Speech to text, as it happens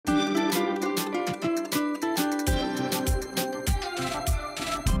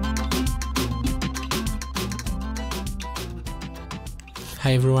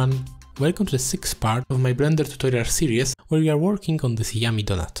Hi everyone, welcome to the 6th part of my Blender tutorial series where we are working on this yummy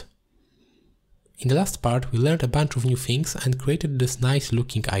donut. In the last part we learned a bunch of new things and created this nice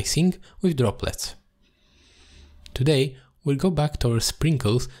looking icing with droplets. Today we'll go back to our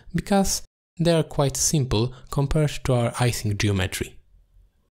sprinkles because they are quite simple compared to our icing geometry.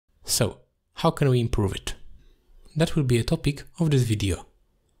 So, how can we improve it? That will be a topic of this video.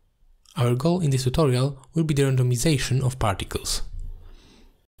 Our goal in this tutorial will be the randomization of particles.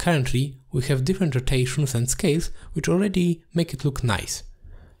 Currently, we have different rotations and scales which already make it look nice,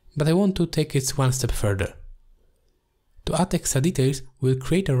 but I want to take it one step further. To add extra details, we'll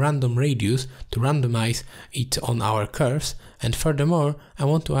create a random radius to randomize it on our curves, and furthermore, I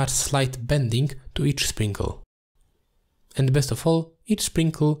want to add slight bending to each sprinkle. And best of all, each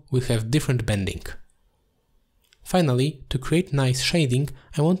sprinkle will have different bending. Finally, to create nice shading,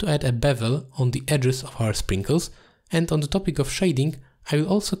 I want to add a bevel on the edges of our sprinkles, and on the topic of shading, I will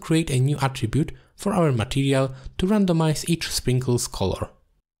also create a new attribute for our material to randomize each sprinkle's color.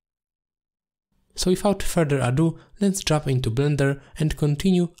 So without further ado, let's jump into Blender and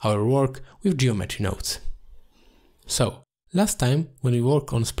continue our work with geometry nodes. So, last time when we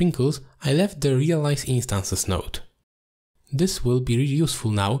worked on sprinkles, I left the Realize Instances node. This will be really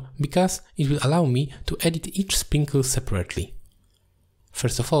useful now because it will allow me to edit each sprinkle separately.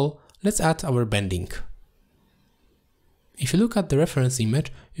 First of all, let's add our bending. If you look at the reference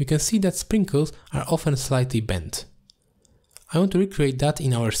image, you can see that sprinkles are often slightly bent. I want to recreate that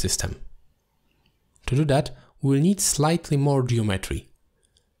in our system. To do that, we will need slightly more geometry.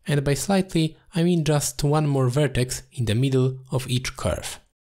 And by slightly, I mean just one more vertex in the middle of each curve.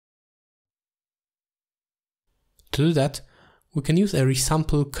 To do that, we can use a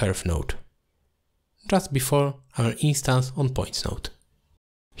Resample curve node, just before our instance on points node.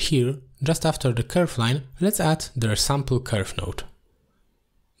 Here, just after the curve line, let's add the Resample curve node.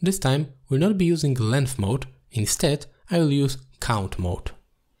 This time, we'll not be using length mode, instead I will use count mode.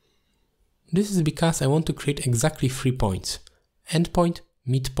 This is because I want to create exactly 3 points: endpoint,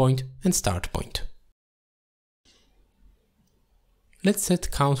 midpoint and start point. Let's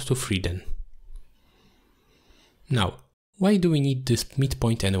set count to 3 then. Now, why do we need this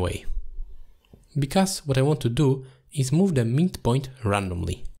midpoint anyway? Because what I want to do is move the midpoint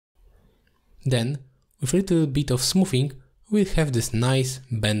randomly. Then, with a little bit of smoothing, we'll have this nice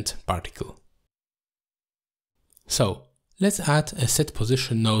bent particle. So, let's add a set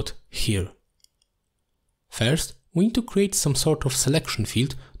position node here. First, we need to create some sort of selection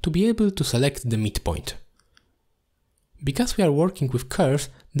field to be able to select the midpoint. Because we are working with curves,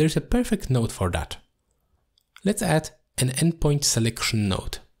 there is a perfect node for that. Let's add an endpoint selection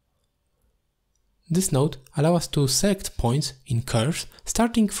node. This node allows us to select points in curves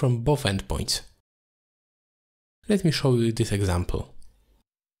starting from both endpoints. Let me show you this example.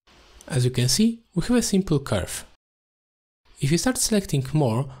 As you can see, we have a simple curve. If you start selecting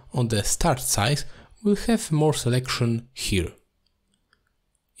more on the start size, we'll have more selection here.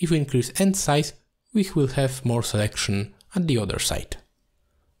 If we increase end size, we will have more selection at the other side.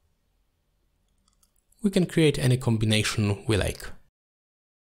 We can create any combination we like.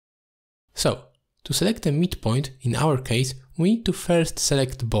 So, to select a midpoint, in our case, we need to first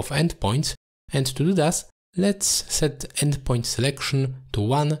select both endpoints, and to do that, let's set endpoint selection to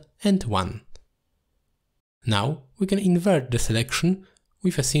 1 and 1. Now, we can invert the selection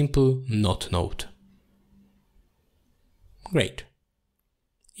with a simple not node. Great.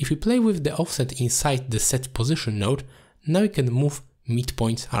 If we play with the offset inside the set position node, now we can move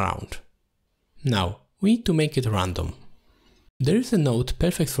midpoints around. Now, we need to make it random. There is a node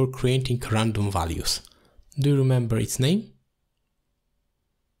perfect for creating random values. Do you remember its name?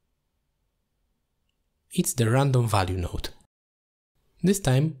 It's the random value node. This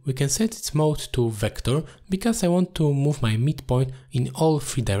time we can set its mode to vector because I want to move my midpoint in all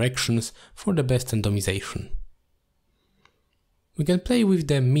 3 directions for the best randomization. We can play with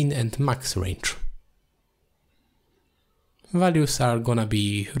the min and max range. Values are gonna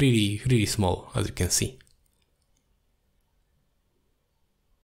be really small, as you can see.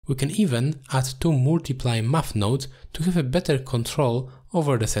 We can even add 2 multiply math nodes to have a better control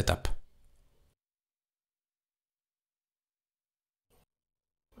over the setup.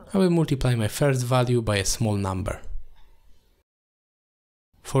 I will multiply my first value by a small number.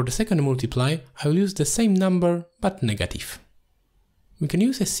 For the second multiply, I will use the same number but negative. We can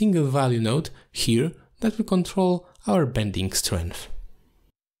use a single value node here that will control our bending strength.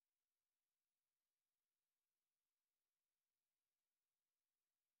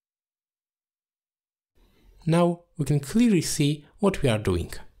 Now we can clearly see what we are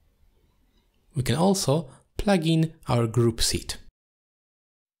doing. We can also plug in our group seed.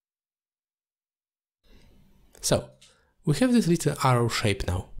 So, we have this little arrow shape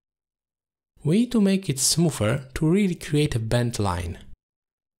now. We need to make it smoother to really create a bent line.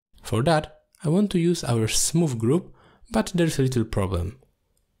 For that, I want to use our smooth group, but there's a little problem.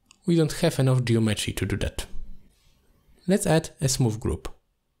 We don't have enough geometry to do that. Let's add a smooth group.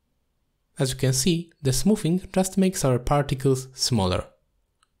 As you can see, the smoothing just makes our particles smaller.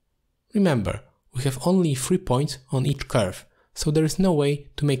 Remember, we have only 3 points on each curve, so there is no way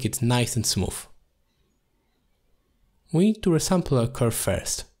to make it nice and smooth. We need to resample our curve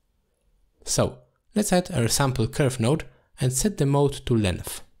first. So, let's add a resample curve node and set the mode to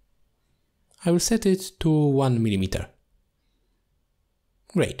length. I will set it to 1 mm.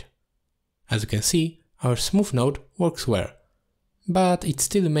 Great. As you can see, our smooth node works well, but it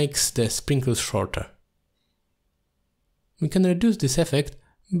still makes the sprinkles shorter. We can reduce this effect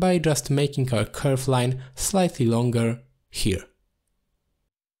by just making our curve line slightly longer here.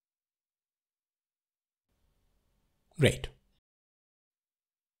 Great.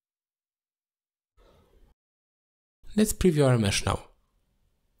 Let's preview our mesh now.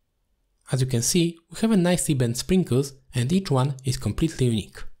 As you can see, we have a nicely bent sprinkles and each one is completely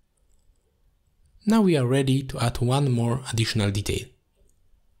unique. Now we are ready to add one more additional detail.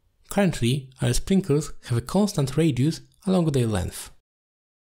 Currently, our sprinkles have a constant radius along their length.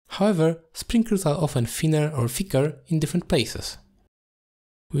 However, sprinkles are often thinner or thicker in different places.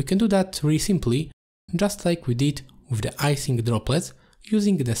 We can do that really simply, just like we did with the icing droplets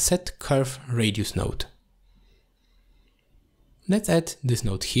using the set curve radius node. Let's add this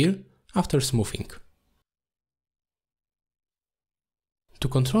node here after smoothing. To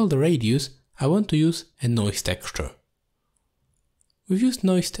control the radius, I want to use a noise texture. We've used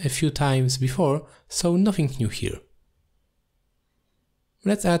noise a few times before, so nothing new here.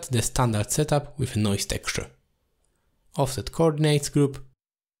 Let's add the standard setup with a noise texture. Offset coordinates group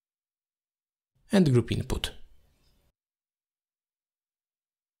and group input.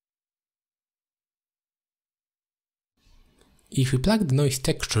 If we plug the noise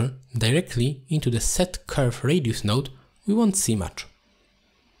texture directly into the set curve radius node, we won't see much.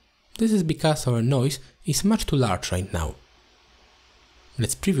 This is because our noise is much too large right now.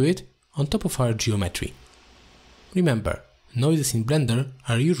 Let's preview it on top of our geometry. Remember, noises in Blender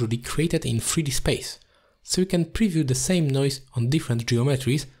are usually created in 3D space, so we can preview the same noise on different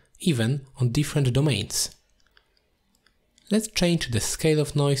geometries, even on different domains. Let's change the scale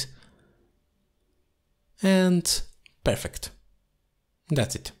of noise, and perfect.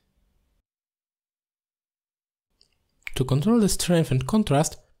 That's it. To control the strength and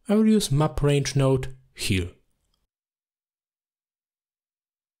contrast, I will use map range node here.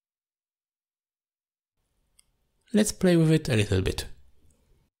 Let's play with it a little bit.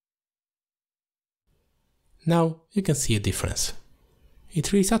 Now you can see a difference.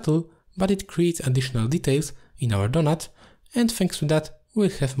 It's really subtle, but it creates additional details in our donut, and thanks to that we'll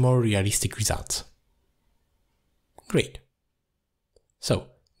have more realistic results. Great.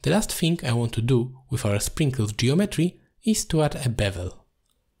 So, the last thing I want to do with our sprinkles geometry is to add a bevel.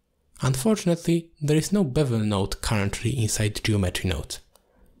 Unfortunately, there is no bevel node currently inside geometry node.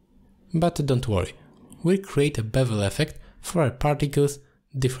 But don't worry, we'll create a bevel effect for our particles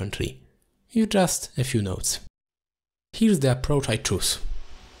differently, with just a few nodes. Here's the approach I choose.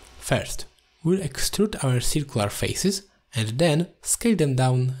 First, we'll extrude our circular faces and then scale them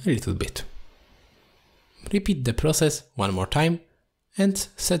down a little bit. Repeat the process one more time and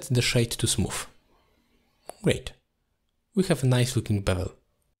set the shade to smooth. Great. We have a nice looking bevel.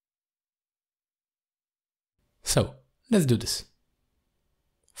 So, let's do this.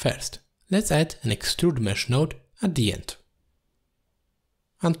 First, let's add an extrude mesh node at the end.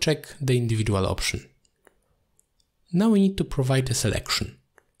 Uncheck the individual option. Now we need to provide a selection.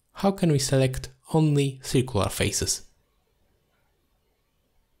 How can we select only circular faces?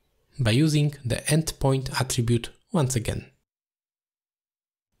 By using the Endpoint attribute once again.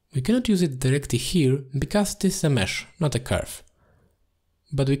 We cannot use it directly here because this is a mesh, not a curve.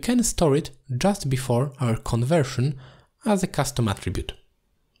 But we can store it just before our conversion as a custom attribute.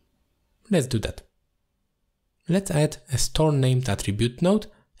 Let's do that. Let's add a store named attribute node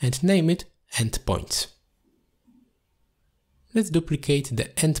and name it Endpoints. Let's duplicate the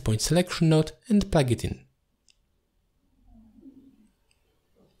Endpoint selection node and plug it in.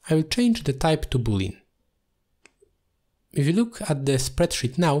 I will change the type to boolean. If you look at the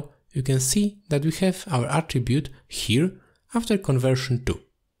spreadsheet now, you can see that we have our attribute here after conversion to.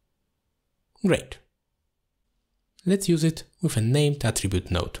 Great. Let's use it with a named attribute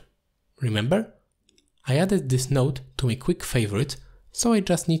node. Remember, I added this node to my quick favorite, so I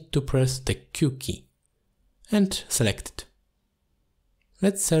just need to press the Q key and select it.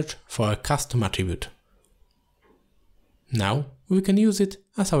 Let's search for a custom attribute. Now we can use it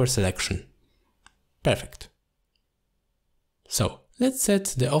as our selection. Perfect. So let's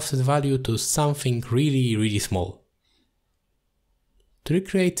set the offset value to something really small. To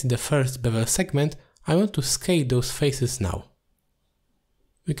recreate the first bevel segment, I want to scale those faces now.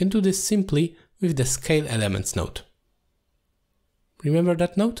 We can do this simply with the Scale Elements node. Remember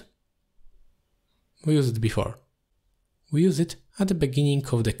that node? We used it before. We use it at the beginning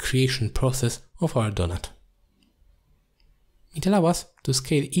of the creation process of our donut. It allows us to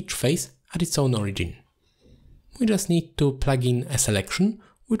scale each face at its own origin. We just need to plug in a selection,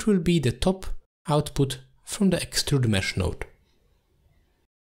 which will be the top output from the Extrude Mesh node.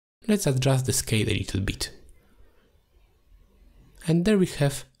 Let's adjust the scale a little bit. And there we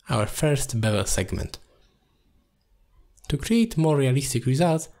have our first bevel segment. To create more realistic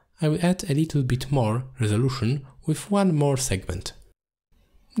results, I will add a little bit more resolution with one more segment.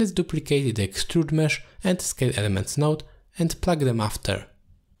 Let's duplicate the Extrude Mesh and Scale Elements node and plug them after.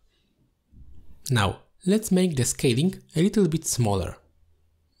 Now, let's make the scaling a little bit smaller.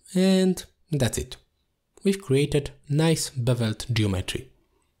 And that's it. We've created nice beveled geometry.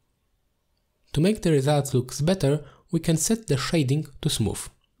 To make the results look better, we can set the shading to smooth.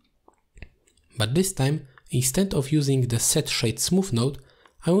 But this time, instead of using the Set Shade Smooth node,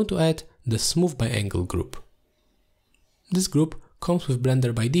 I want to add the Smooth by Angle group. This group comes with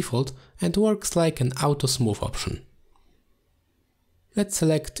Blender by default and works like an auto smooth option. Let's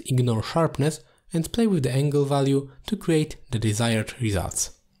select Ignore Sharpness and play with the angle value to create the desired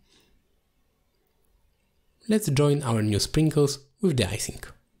results. Let's join our new sprinkles with the icing.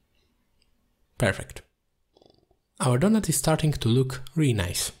 Perfect. Our donut is starting to look really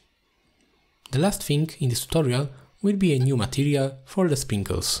nice. The last thing in this tutorial will be a new material for the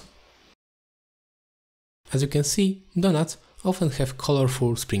sprinkles. As you can see, donuts often have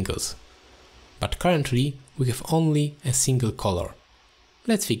colorful sprinkles, but currently we have only a single color.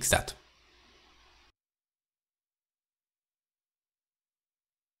 Let's fix that.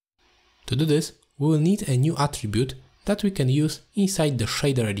 To do this, we will need a new attribute that we can use inside the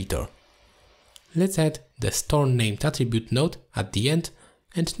shader editor. Let's add the store named attribute node at the end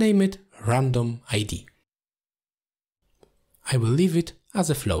and name it random ID. I will leave it as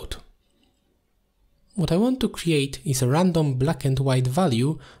a float. What I want to create is a random black and white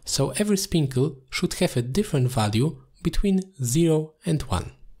value, so every sprinkle should have a different value between 0 and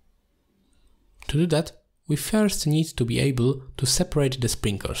 1. To do that, we first need to be able to separate the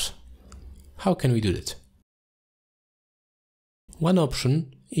sprinkles. How can we do that? One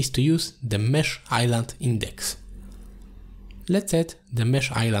option is to use the Mesh Island index. Let's add the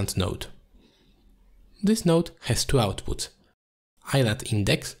Mesh Island node. This node has two outputs. Island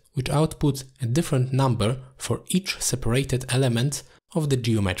index, which outputs a different number for each separated element of the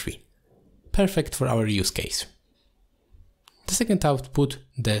geometry. Perfect for our use case. The second output,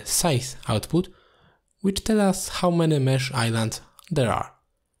 the size output, which tells us how many mesh islands there are.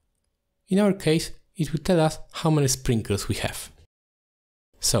 In our case, it will tell us how many sprinkles we have.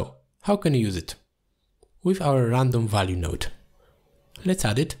 So, how can you use it? With our random value node. Let's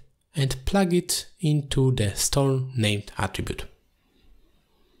add it and plug it into the store named attribute.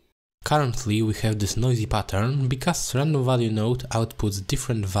 Currently we have this noisy pattern because random value node outputs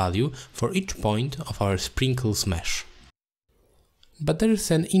different value for each point of our sprinkles mesh. But there is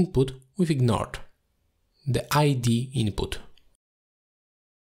an input we've ignored, the ID input.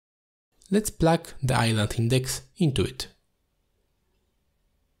 Let's plug the island index into it.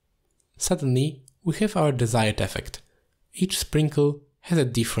 Suddenly we have our desired effect. Each sprinkle has a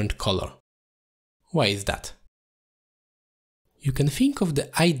different color. Why is that? You can think of the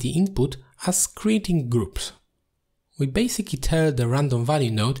ID input as creating groups. We basically tell the random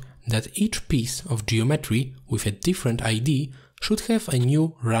value node that each piece of geometry with a different ID should have a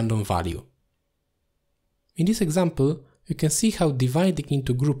new random value. In this example, you can see how dividing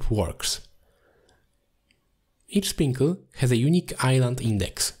into group works. Each sprinkle has a unique island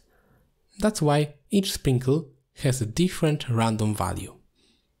index. That's why each sprinkle has a different random value.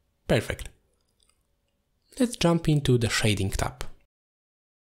 Perfect. Let's jump into the shading tab.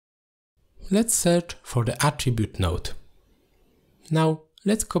 Let's search for the attribute node. Now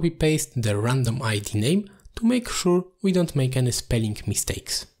let's copy-paste the random ID name to make sure we don't make any spelling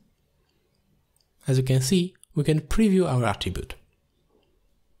mistakes. As you can see, we can preview our attribute.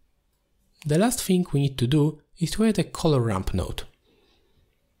 The last thing we need to do is to add a color ramp node.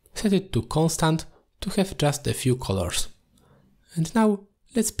 Set it to constant to have just a few colors. And now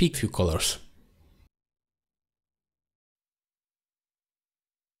let's pick a few colors.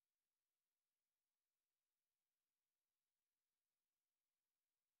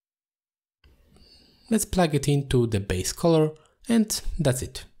 let's plug it into the base color, and that's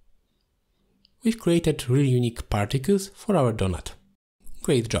it. We've created really unique particles for our donut.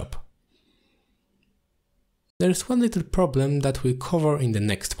 Great job! There's one little problem that we'll cover in the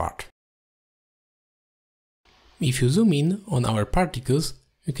next part. If you zoom in on our particles,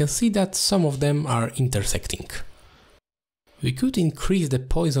 you can see that some of them are intersecting. We could increase the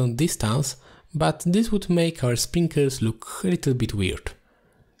Poisson distance, but this would make our sprinkles look a little bit weird.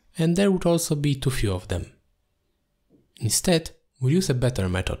 And there would also be too few of them. Instead, we'll use a better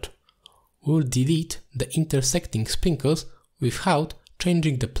method. We'll delete the intersecting sprinkles without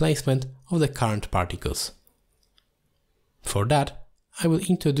changing the placement of the current particles. For that, I will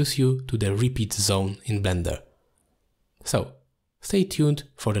introduce you to the repeat zone in Blender. So, stay tuned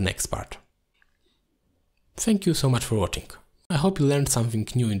for the next part. Thank you so much for watching. I hope you learned something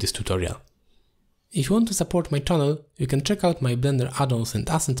new in this tutorial. If you want to support my channel, you can check out my Blender add-ons and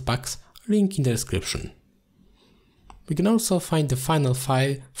asset packs, link in the description. You can also find the final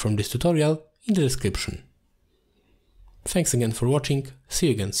file from this tutorial in the description. Thanks again for watching, see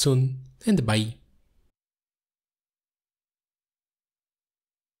you again soon, and bye!